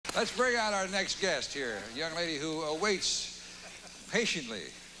Let's bring out our next guest here, a young lady who awaits patiently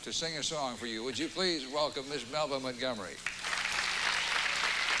to sing a song for you. Would you please welcome Miss Melba Montgomery?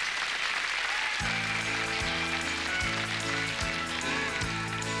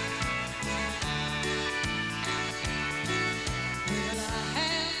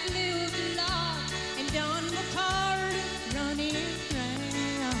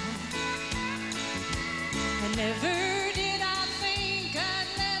 Never did I think I'd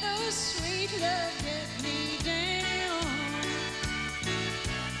let a sweet love get me down.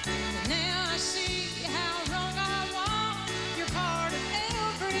 But now I see how wrong I was. You're part of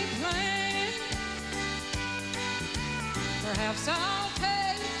every plan. Perhaps I'll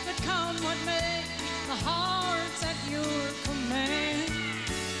pay, but come what may, my heart's at your command.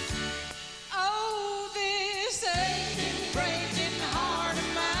 Oh, this aching, breaking heart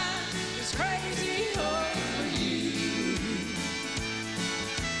of mine is crazy.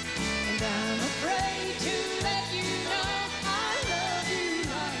 I'm afraid to let you know I love you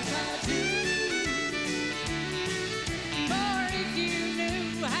like I do. For if you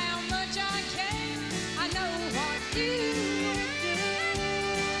knew how much I care, I know what you would do.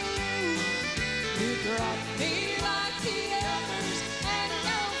 You drop me like the others and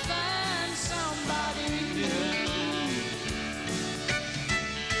go find somebody new.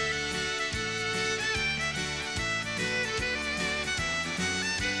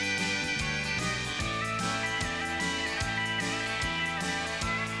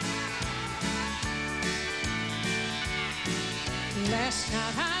 Last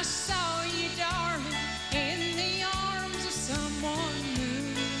night I saw you, darling, in the arms of someone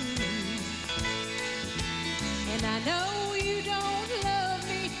new. And I know you don't love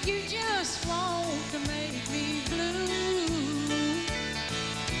me, you just want to make me blue.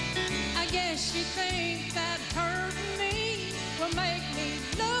 I guess you think that hurting me will make me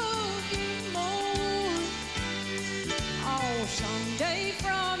love you more. Oh, someday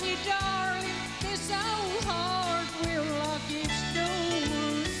from you, darling, this old heart will lock its door.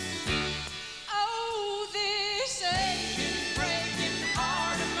 Oh, this aching, breaking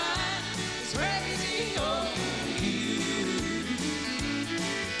heart of mine is crazy over you.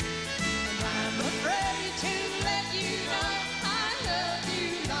 And I'm afraid to let you know I love you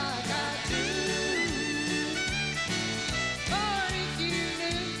like I do. For if you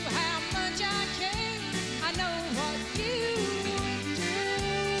knew how much I care, I know what you would do.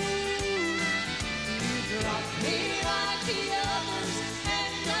 You drop me like the others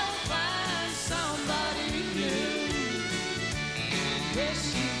and go find somebody new. Yes,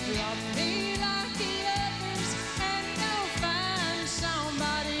 you drop me like the others and go find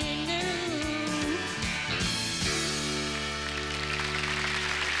somebody new.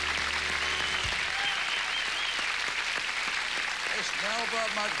 Miss Melba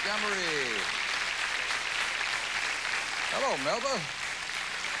Montgomery. Hello, Melba.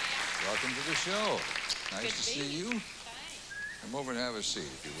 Welcome to the show. Nice to see you. Come over and have a seat,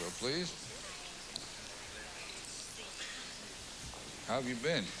 if you will, please. How have you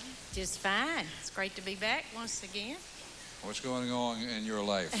been? Just fine. It's great to be back once again. What's going on in your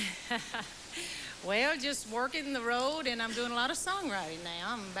life? Well, just working the road, and I'm doing a lot of songwriting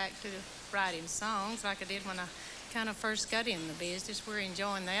now. I'm back to writing songs like I did when I kind of first got in the business. We're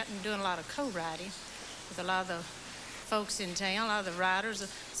enjoying that and doing a lot of co-writing with a lot of the folks in town, a lot of the writers,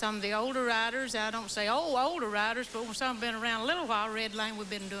 some of the older writers. I don't say, oh, older writers, but some have been around a little while. Red Lane, we've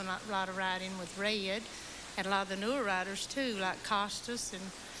been doing a lot of writing with Red, and a lot of the newer writers, too, like Costas and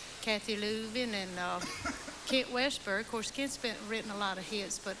Kathy Lubin and Kent Westberg. Of course, Kent's written a lot of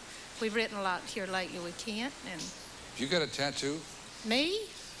hits, but we've written a lot here lately with Kent. And You got a tattoo? me?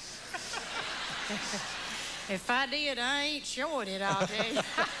 If I did, I ain't showing it, I'll tell you.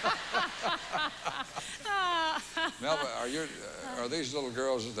 Melba, are these little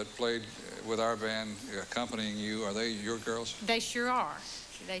girls that played with our band accompanying you, are they your girls? They sure are.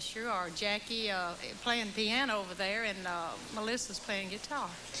 They sure are. Jackie playing piano over there, and Melissa's playing guitar.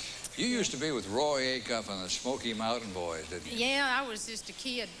 You used to be with Roy Acuff and the Smoky Mountain Boys, didn't you? Yeah, I was just a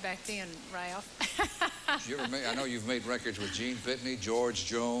kid back then, Ralph. I know you've made records with Gene Pitney, George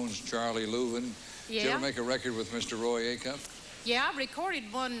Jones, Charlie Louvin. Yeah. Did you ever make a record with Mr. Roy Acuff? Yeah, I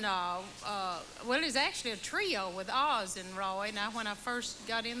recorded one, well, it was actually a trio with Oz and Roy. Now, when I first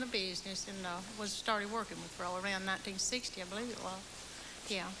got in the business and started working with Roy around 1960, I believe it was.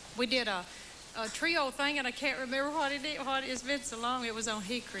 Yeah, we did a trio thing, and I can't remember what it's been so long. It was on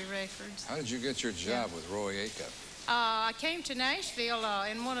Hickory Records. How did you get your job with Roy Acuff? I came to Nashville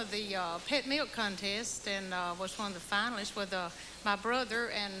in one of the pet milk contests and was one of the finalists with my brother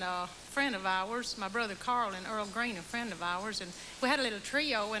and friend of ours, my brother Carl and Earl Green, a friend of ours, and we had a little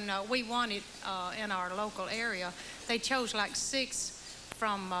trio, and we won it in our local area. They chose like 6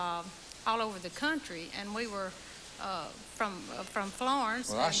 from all over the country, and we were from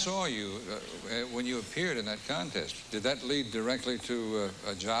Florence. Well, I saw you when you appeared in that contest. Did that lead directly to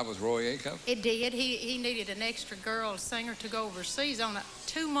a job with Roy Acuff? It did. He needed an extra girl singer to go overseas on a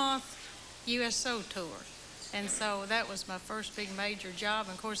 2-month USO tour. And so that was my first big major job.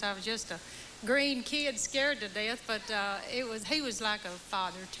 And of course, I was just a green kid, scared to death, but he was like a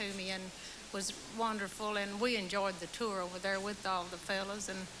father to me and was wonderful. And we enjoyed the tour over there with all the fellas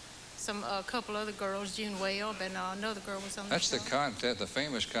and a couple other girls, June Webb, and another girl was on the show. That's the contest, the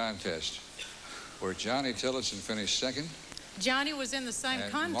famous contest, where Johnny Tillotson finished second. Johnny was in the same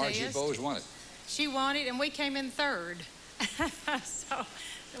and contest. Margie Bowes won it. She won it, and we came in third. So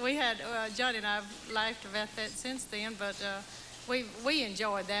we had, Johnny and I have laughed about that since then, but we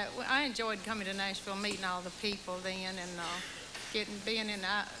enjoyed that. I enjoyed coming to Nashville, meeting all the people then, and being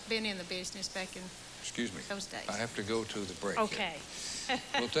in the business back in those days. I have to go to the break. Okay.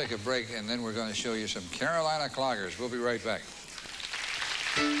 We'll take a break, and then we're going to show you some Carolina cloggers. We'll be right back.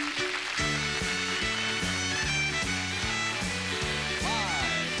 Live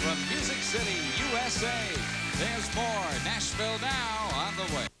from Music City, USA, there's more Nashville Now on the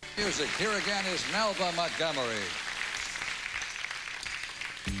way. Music. Here again is Melba Montgomery.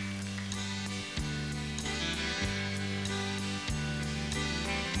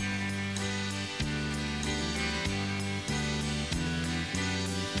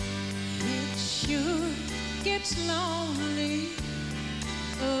 It sure gets lonely